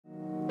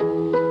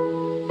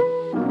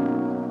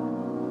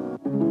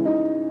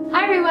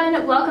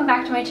welcome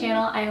back to my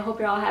channel. I hope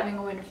you're all having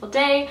a wonderful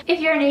day. If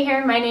you're new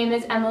here, my name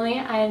is Emily.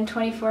 I am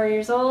 24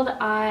 years old.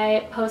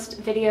 I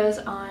post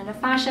videos on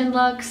fashion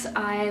looks.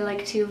 I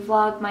like to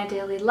vlog my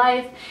daily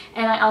life,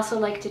 and I also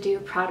like to do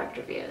product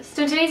reviews.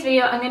 So in today's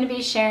video, I'm going to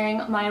be sharing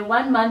my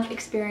 1 month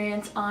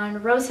experience on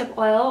rosehip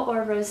oil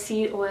or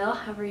roseseed oil,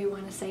 however you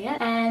want to say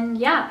it. And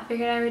yeah, I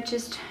figured I would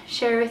just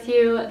share with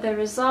you the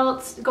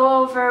results,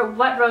 go over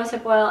what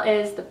rosehip oil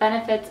is, the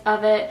benefits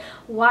of it,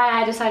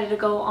 why I decided to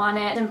go on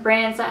it, and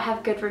brands that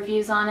have good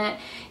reviews on it,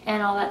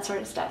 and all that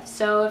sort of stuff.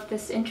 So if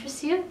this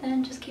interests you,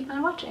 then just keep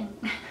on watching.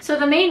 So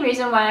the main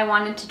reason why I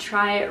wanted to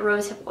try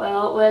rosehip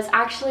oil was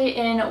actually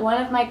in one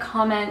of my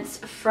comments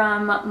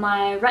from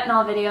my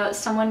retinol video.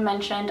 Someone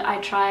mentioned I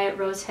try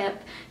rosehip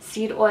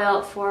seed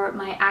oil for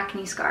my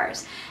acne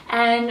scars,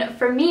 and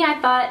for me, I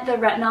thought the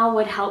retinol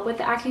would help with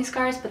the acne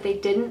scars, but they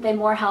didn't. They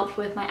more helped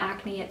with my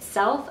acne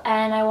itself,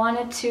 and I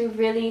wanted to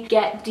really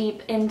get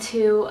deep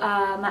into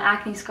my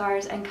acne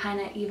scars and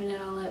kind of even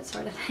it all out,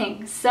 sort of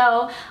thing.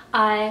 So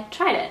I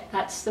tried it.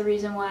 That's the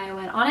reason why I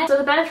went on it. So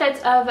the benefits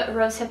of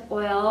rosehip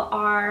oil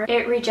are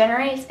it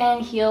regenerates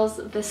and heals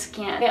the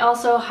skin. It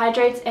also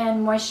hydrates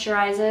and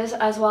moisturizes,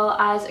 as well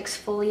as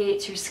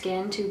exfoliates your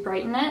skin to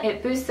brighten it.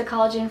 It boosts the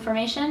collagen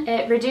formation.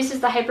 It reduces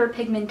the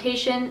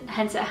hyperpigmentation,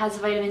 hence it has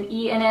vitamin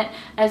E in it.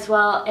 As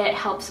well, it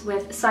helps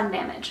with sun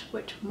damage,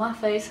 which my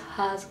face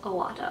has a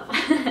lot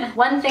of.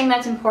 One thing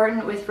that's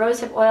important with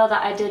rosehip oil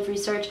that I did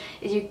research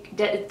is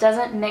it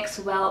doesn't mix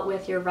well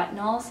with your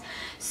retinols.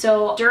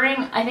 So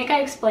I think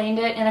I explained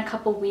it in a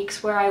couple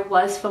weeks where I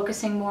was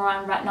focusing more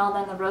on retinol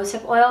than the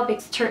rosehip oil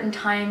because certain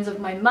times of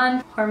my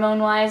month,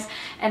 hormone-wise,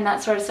 and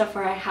that sort of stuff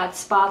where I had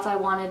spots I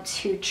wanted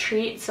to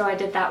treat. So I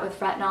did that with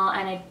retinol,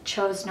 and I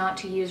chose not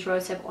to use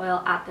rosehip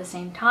oil at the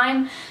same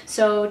time.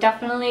 So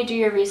definitely do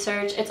your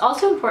research. It's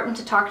also important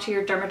to talk to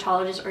your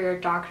dermatologist or your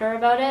doctor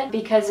about it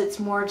because it's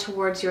more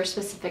towards your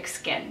specific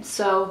skin.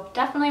 So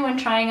definitely when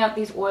trying out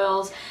these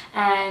oils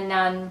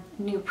and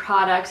new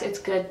products, it's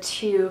good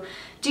to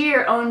do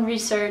your own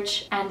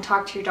research and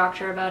talk to your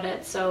doctor about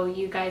it so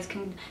you guys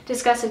can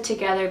discuss it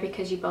together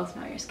because you both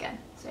know your skin.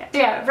 So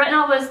yeah,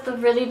 retinol was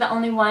really the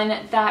only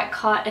one that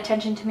caught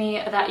attention to me,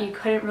 that you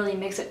couldn't really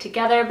mix it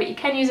together, but you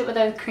can use it with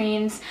other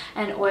creams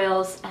and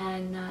oils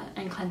and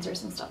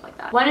cleansers and stuff like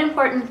that. One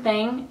important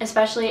thing,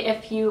 especially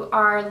if you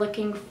are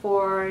looking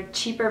for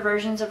cheaper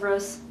versions of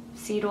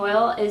seed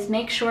oil, is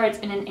make sure it's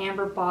in an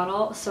amber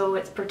bottle so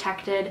it's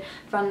protected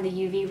from the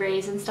UV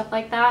rays and stuff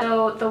like that.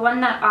 So the one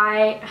that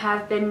I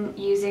have been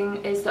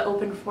using is the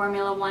open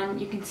formula one.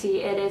 You can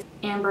see it is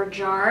amber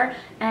jar,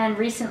 and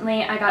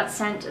recently I got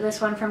sent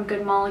this one from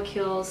Good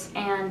Molecules,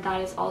 and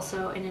that is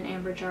also in an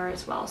amber jar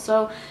as well.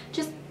 So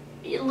just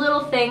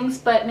little things,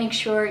 but make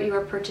sure you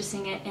are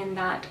purchasing it in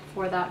that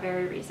for that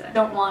very reason.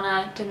 Don't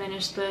want to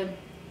diminish the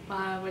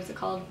what is it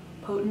called,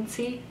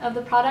 potency of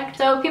the product.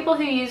 So people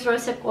who use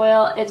rosehip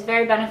oil, it's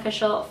very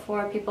beneficial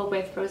for people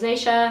with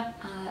rosacea,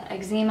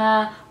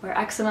 eczema or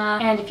eczema,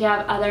 and if you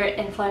have other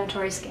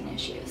inflammatory skin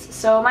issues.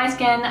 So my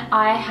skin,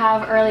 I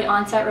have early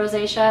onset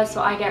rosacea,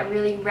 so I get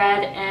really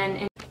red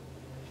and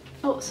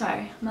oh,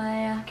 sorry,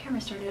 my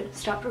camera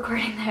stopped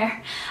recording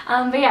there.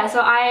 But yeah,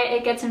 so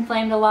it gets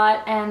inflamed a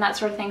lot and that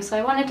sort of thing. So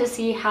I wanted to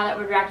see how that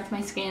would react with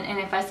my skin and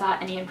if I saw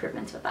any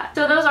improvements with that.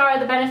 So those are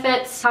the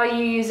benefits, how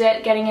you use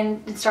it,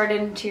 getting started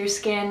into your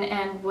skin,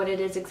 and what it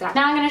is exactly.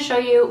 Now I'm going to show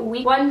you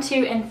week 1, 2,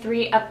 and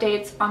 3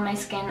 updates on my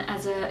skin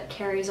as it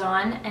carries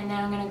on, and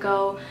then I'm going to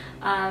go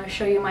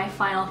show you my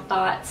final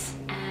thoughts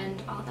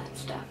and all that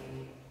stuff.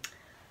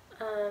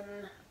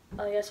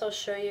 I guess I'll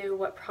show you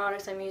what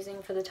products I'm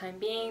using for the time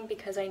being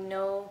because I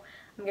know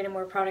I'm getting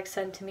more products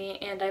sent to me,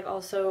 and I've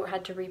also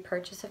had to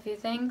repurchase a few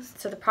things.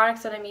 So the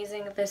products that I'm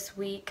using this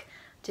week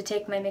to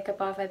take my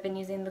makeup off, I've been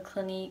using the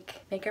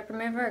Clinique makeup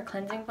remover, or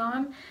cleansing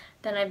balm.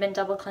 Then I've been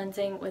double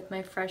cleansing with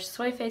my Fresh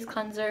Soy Face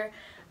cleanser.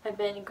 I've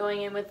been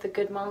going in with the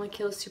Good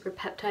Molecules Super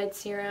Peptide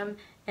Serum,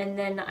 and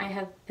then I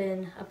have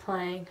been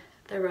applying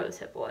the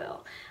rosehip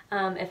oil.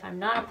 If I'm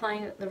not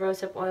applying the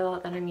rosehip oil,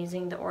 then I'm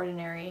using the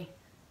ordinary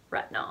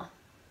retinol.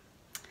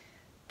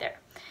 There.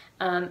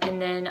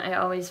 And then I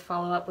always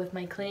follow up with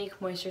my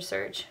Clinique Moisture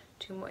Surge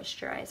to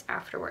moisturize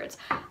afterwards.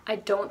 I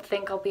don't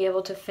think I'll be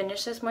able to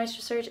finish this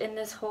Moisture Surge in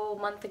this whole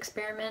month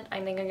experiment. I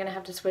think I'm going to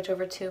have to switch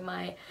over to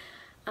my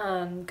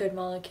Good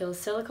Molecules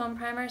silicone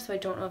primer, so I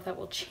don't know if that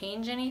will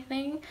change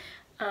anything.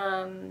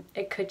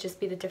 It could just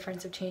be the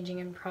difference of changing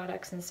in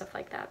products and stuff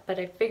like that. But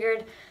I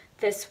figured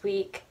this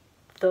week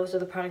those are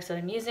the products that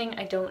I'm using.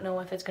 I don't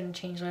know if it's going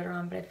to change later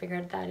on, but I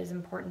figured that is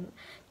important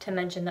to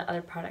mention the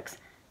other products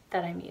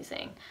that I'm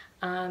using.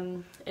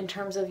 In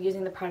terms of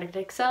using the product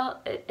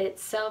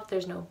itself,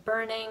 there's no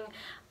burning,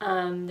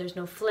 there's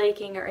no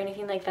flaking or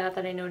anything like that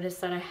I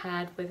noticed that I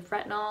had with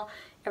retinol.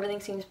 Everything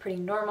seems pretty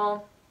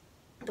normal.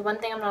 The one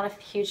thing I'm not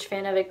a huge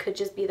fan of, it could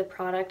just be the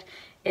product,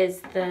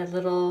 is the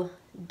little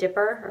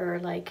dipper, or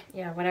like,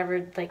 yeah,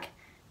 whatever like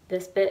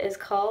this bit is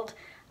called.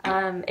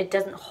 It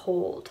doesn't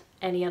hold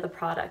any other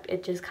product.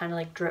 It just kind of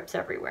like drips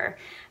everywhere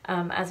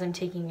as I'm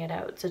taking it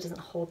out. So it doesn't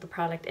hold the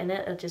product in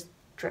it. It just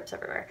drips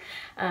everywhere.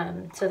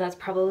 So that's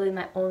probably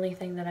my only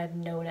thing that I've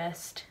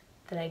noticed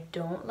that I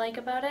don't like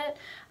about it.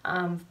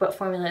 But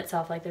formula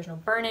itself, like there's no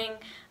burning.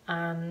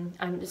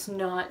 It's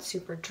not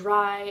super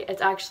dry.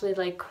 It's actually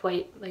like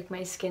quite, like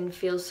my skin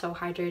feels so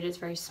hydrated, it's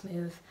very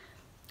smooth,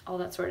 all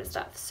that sort of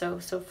stuff. So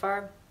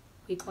far,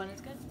 week 1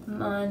 is good.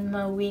 I'm on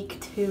my week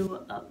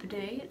 2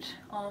 update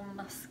on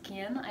my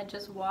skin. I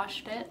just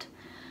washed it.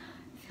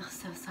 It feels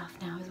so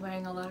soft now. I was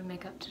wearing a lot of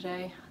makeup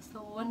today. It's the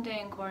one day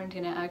in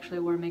quarantine I actually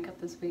wore makeup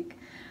this week.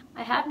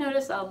 I have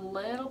noticed a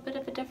little bit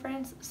of a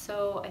difference.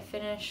 So I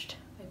finished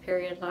my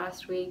period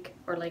last week,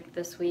 or like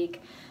this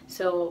week,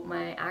 so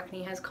my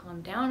acne has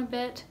calmed down a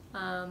bit.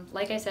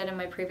 Like I said in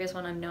my previous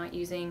one, I'm not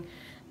using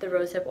the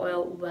rosehip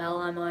oil while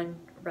I'm on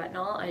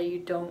retinol.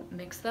 I don't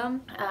mix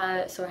them,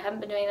 so I haven't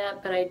been doing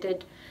that, but I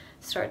did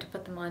start to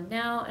put them on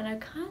now, and I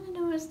kind of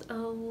noticed a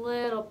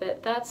little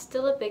bit. That's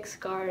still a big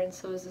scar, and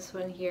so is this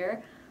one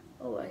here.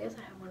 Oh, I guess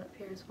I have one up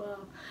here as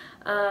well.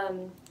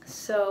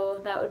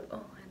 So that would,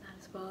 oh, and that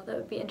as well. That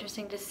would be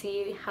interesting to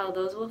see how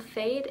those will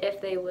fade,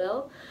 if they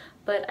will.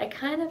 But I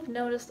kind of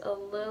noticed a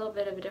little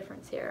bit of a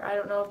difference here. I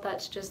don't know if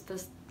that's just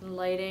this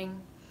lighting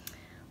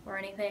or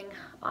anything.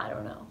 I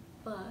don't know.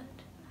 But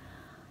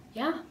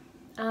yeah,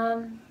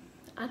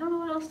 I don't know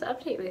what else to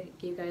update with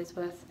you guys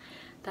with.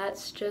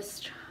 That's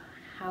just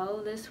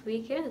how this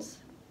week is.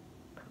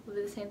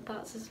 Probably the same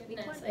thoughts as week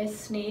 1. I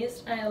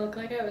sneezed and I look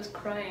like I was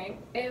crying.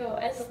 Ew,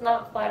 it's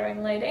not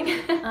flattering lighting.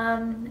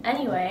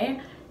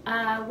 Anyway,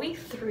 week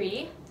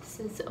 3. This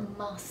is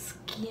my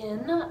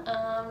skin.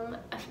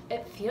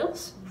 It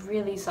feels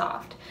really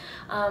soft,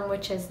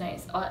 which is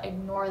nice. I'll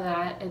ignore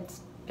that.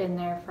 It's been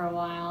there for a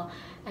while,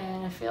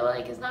 and I feel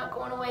like it's not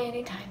going away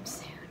anytime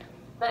soon.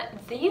 But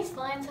these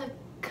lines have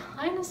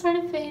kind of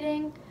started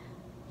fading.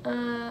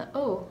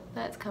 Oh,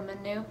 that's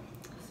coming new.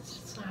 This is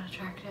just not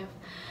attractive.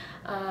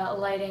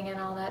 Lighting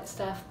and all that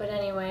stuff. But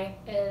anyway,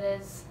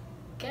 it is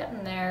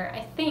getting there.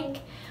 I think,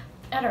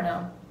 I don't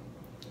know.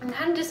 I'm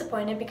kind of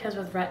disappointed because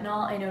with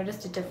retinol I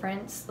noticed a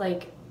difference,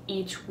 like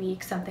each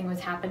week something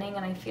was happening,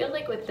 and I feel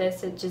like with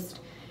this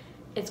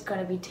it's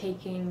gonna be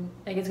taking,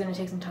 like it's gonna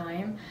take some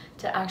time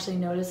to actually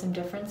notice some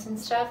difference and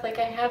stuff. Like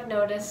I have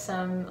noticed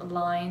some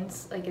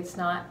lines, like it's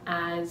not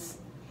as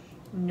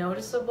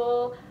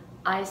noticeable.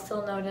 I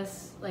still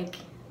notice, like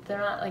they're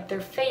not, like they're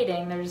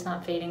fading, they're just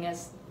not fading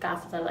as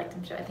fast as I like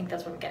them to. I think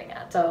that's what I'm getting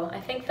at. So I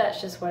think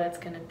that's just what it's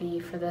gonna be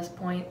for this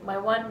point. My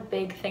one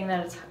big thing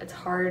that it's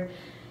hard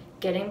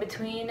getting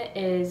between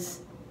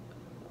is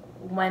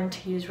when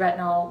to use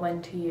retinol,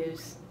 when to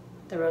use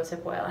the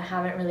rosehip oil. I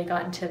haven't really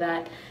gotten to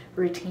that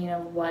routine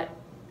of what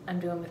I'm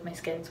doing with my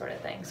skin sort of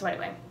thing. So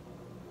anyway,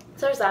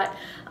 so there's that.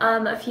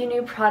 A few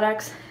new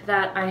products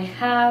that I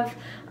have.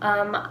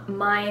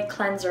 My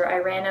cleanser, I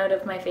ran out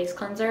of my face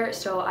cleanser,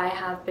 so I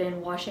have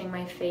been washing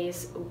my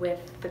face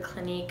with the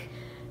Clinique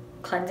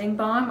cleansing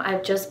balm.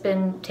 I've just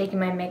been taking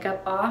my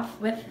makeup off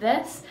with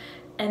this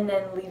and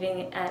then leaving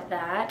it at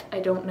that. I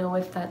don't know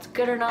if that's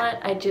good or not.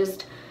 I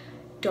just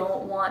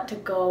don't want to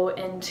go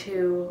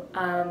into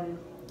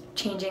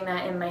changing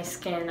that in my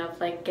skin, of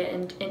like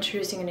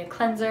introducing a new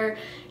cleanser,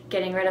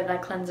 getting rid of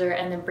that cleanser,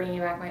 and then bringing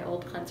back my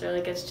old cleanser.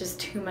 Like it's just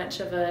too much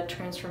of a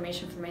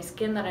transformation for my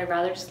skin that I'd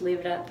rather just leave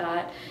it at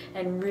that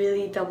and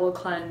really double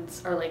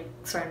cleanse, or like,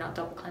 sorry, not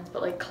double cleanse,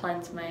 but like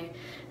cleanse my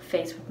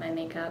face with my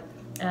makeup.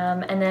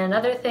 And then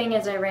another thing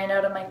is I ran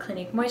out of my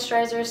Clinique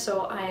moisturizer,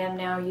 so I am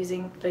now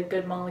using the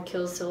Good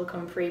Molecules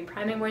silicone-free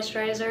priming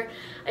moisturizer.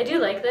 I do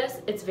like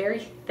this. It's very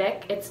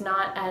thick. It's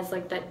not as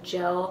like that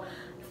gel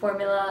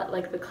formula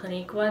like the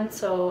Clinique one,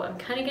 so I'm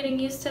kind of getting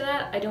used to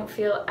that. I don't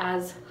feel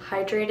as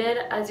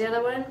hydrated as the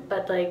other one,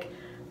 but like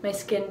my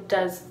skin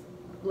does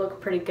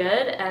look pretty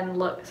good and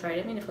look, sorry, I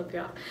didn't mean to flip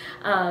you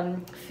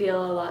off,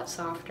 feel a lot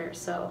softer.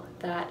 So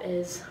that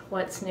is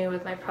what's new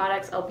with my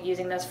products. I'll be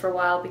using this for a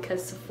while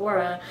because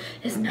Sephora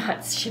is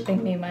not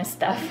shipping me my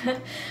stuff.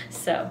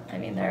 So I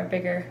mean, there are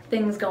bigger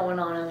things going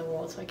on in the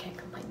world, so I can't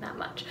complain that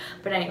much.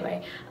 But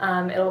anyway,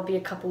 it'll be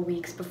a couple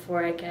weeks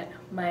before I get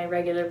my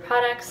regular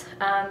products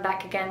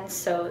back again,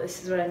 so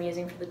this is what I'm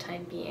using for the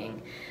time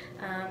being.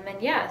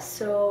 And yeah,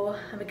 so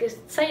I'm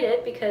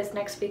excited because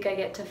next week I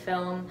get to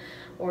film,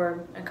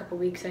 or a couple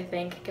weeks I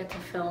think, get to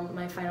film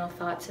my final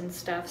thoughts and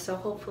stuff. So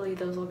hopefully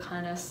those will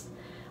kind of,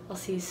 I'll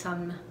see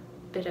some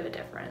bit of a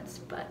difference.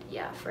 But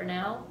yeah, for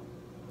now,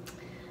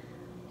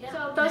 yeah.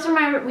 So those are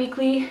my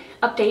weekly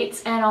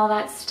updates and all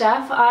that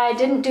stuff. I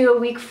didn't do a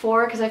week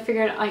 4 because I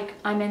figured like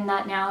I'm in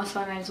that now, so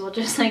I might as well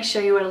just like show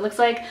you what it looks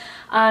like.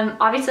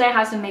 Obviously I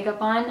have some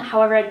makeup on,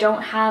 however I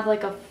don't have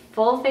like a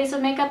full face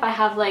of makeup. I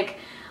have like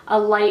a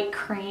light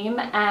cream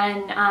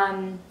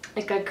and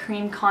like a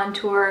cream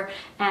contour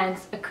and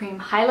a cream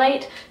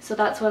highlight, so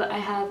that's what I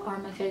have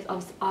on my face.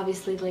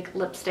 Obviously like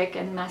lipstick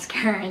and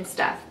mascara and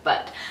stuff,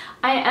 but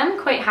I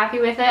am quite happy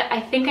with it. I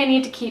think I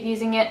need to keep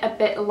using it a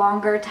bit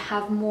longer to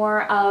have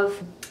more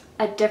of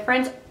a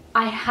difference.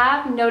 I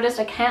have noticed,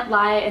 I can't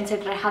lie and say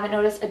that I haven't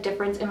noticed a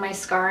difference in my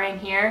scarring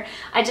here.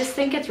 I just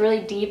think it's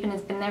really deep and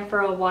it's been there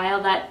for a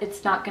while, that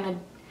it's not gonna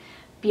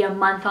be a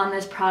month on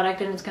this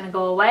product and it's going to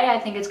go away. I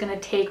think it's going to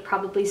take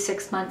probably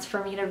 6 months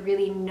for me to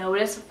really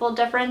notice a full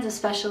difference,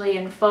 especially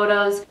in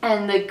photos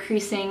and the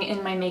creasing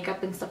in my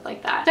makeup and stuff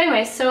like that. So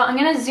anyway, so I'm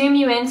going to zoom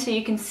you in so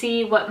you can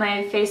see what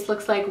my face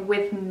looks like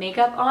with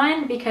makeup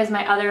on, because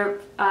my other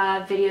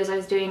videos I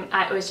was doing,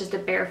 it was just a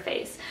bare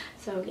face.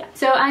 So yeah.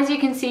 So as you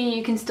can see,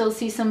 you can still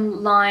see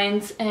some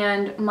lines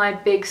and my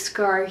big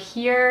scar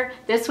here.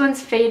 This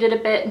one's faded a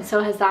bit and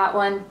so has that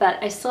one,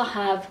 but I still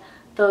have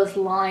those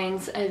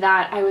lines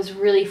that I was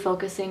really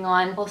focusing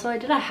on. Also, I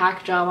did a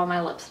hack job on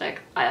my lipstick.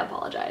 I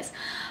apologize.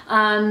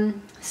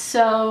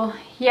 So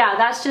yeah,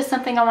 that's just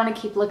something I want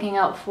to keep looking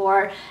out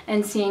for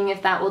and seeing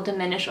if that will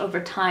diminish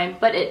over time.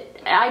 But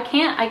I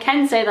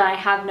can say that I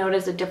have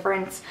noticed a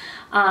difference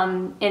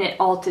in it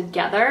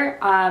altogether.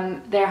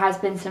 There has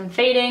been some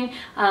fading.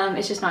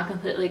 It's just not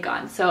completely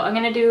gone. So I'm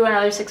gonna do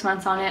another 6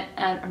 months on it,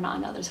 or not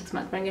another 6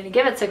 months, but I'm gonna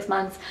give it 6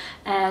 months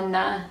and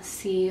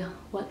see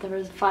what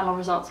the final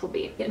results will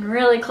be. Getting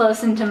really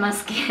close into my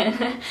skin.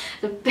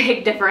 It's a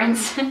big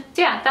difference. So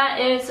yeah,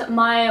 that is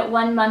my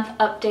 1 month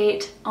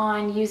update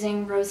on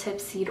using Rosehip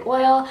Seed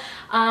oil.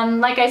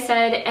 Like I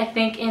said, I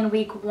think in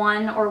week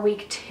 1 or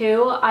week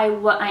 2,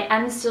 I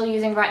am still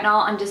using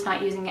retinol. I'm just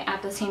not using it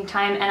at the same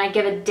time, and I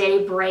give a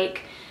day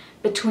break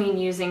between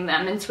using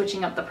them and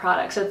switching up the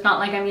product. So it's not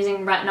like I'm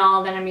using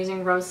retinol, then I'm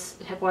using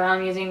rosehip oil,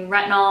 I'm using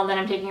retinol, then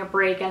I'm taking a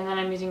break, and then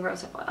I'm using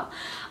rosehip oil.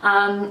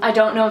 I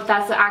don't know if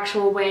that's the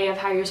actual way of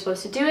how you're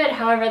supposed to do it.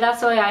 However,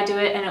 that's the way I do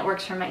it and it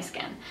works for my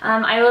skin.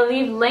 I will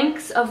leave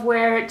links of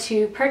where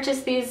to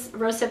purchase these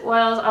rosehip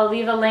oils. I'll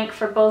leave a link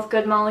for both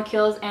Good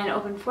Molecules and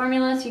Open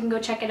Formula, so you can go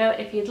check it out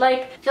if you'd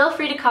like. Feel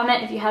free to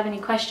comment if you have any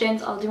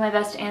questions. I'll do my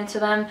best to answer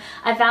them.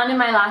 I found in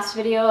my last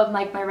video of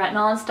like my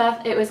retinol and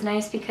stuff, it was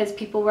nice because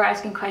people were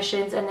asking questions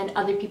and then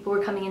other people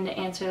were coming in to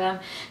answer them.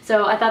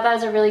 So I thought that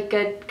was a really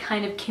good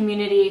kind of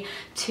community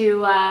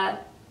to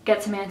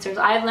get some answers.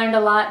 I've learned a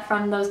lot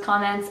from those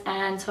comments,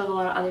 and so have a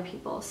lot of other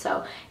people.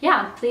 So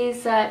yeah,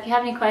 please, if you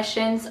have any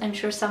questions, I'm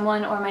sure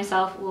someone or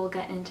myself will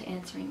get into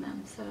answering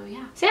them. So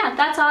yeah,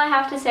 that's all I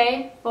have to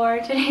say for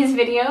today's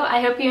video.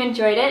 I hope you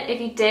enjoyed it. If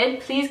you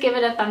did, please give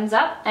it a thumbs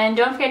up, and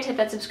don't forget to hit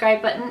that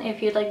subscribe button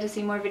if you'd like to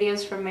see more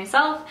videos from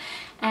myself.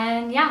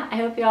 And yeah, I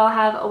hope you all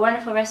have a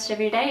wonderful rest of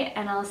your day,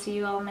 and I'll see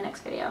you all in my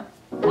next video.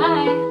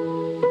 Bye!